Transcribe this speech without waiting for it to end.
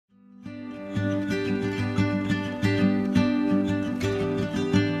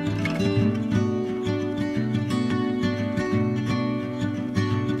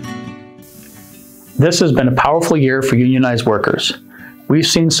This has been a powerful year for unionized workers. We've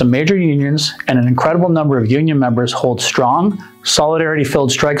seen some major unions and an incredible number of union members hold strong,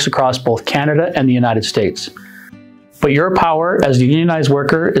 solidarity-filled strikes across both Canada and the United States. But your power as the unionized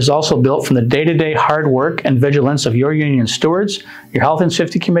worker is also built from the day-to-day hard work and vigilance of your union stewards, your health and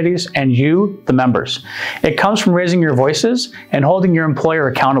safety committees, and you, the members. It comes from raising your voices and holding your employer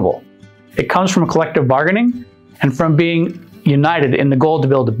accountable. It comes from collective bargaining and from being united in the goal to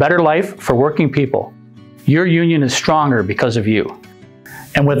build a better life for working people. Your union is stronger because of you.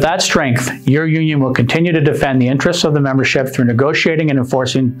 And with that strength, your union will continue to defend the interests of the membership through negotiating and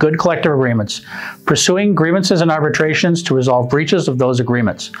enforcing good collective agreements, pursuing grievances and arbitrations to resolve breaches of those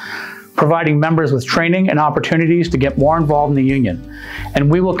agreements, providing members with training and opportunities to get more involved in the union.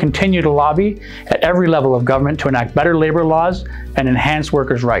 And we will continue to lobby at every level of government to enact better labor laws and enhance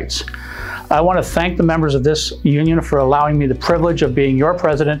workers' rights. I want to thank the members of this union for allowing me the privilege of being your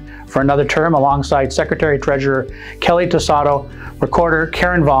president for another term alongside Secretary-Treasurer Kelly Tosato, Recorder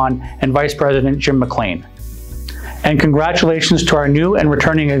Karen Vaughn, and Vice President Jim McLean. And congratulations to our new and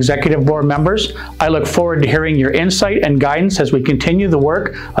returning Executive Board members. I look forward to hearing your insight and guidance as we continue the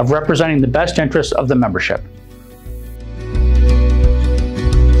work of representing the best interests of the membership.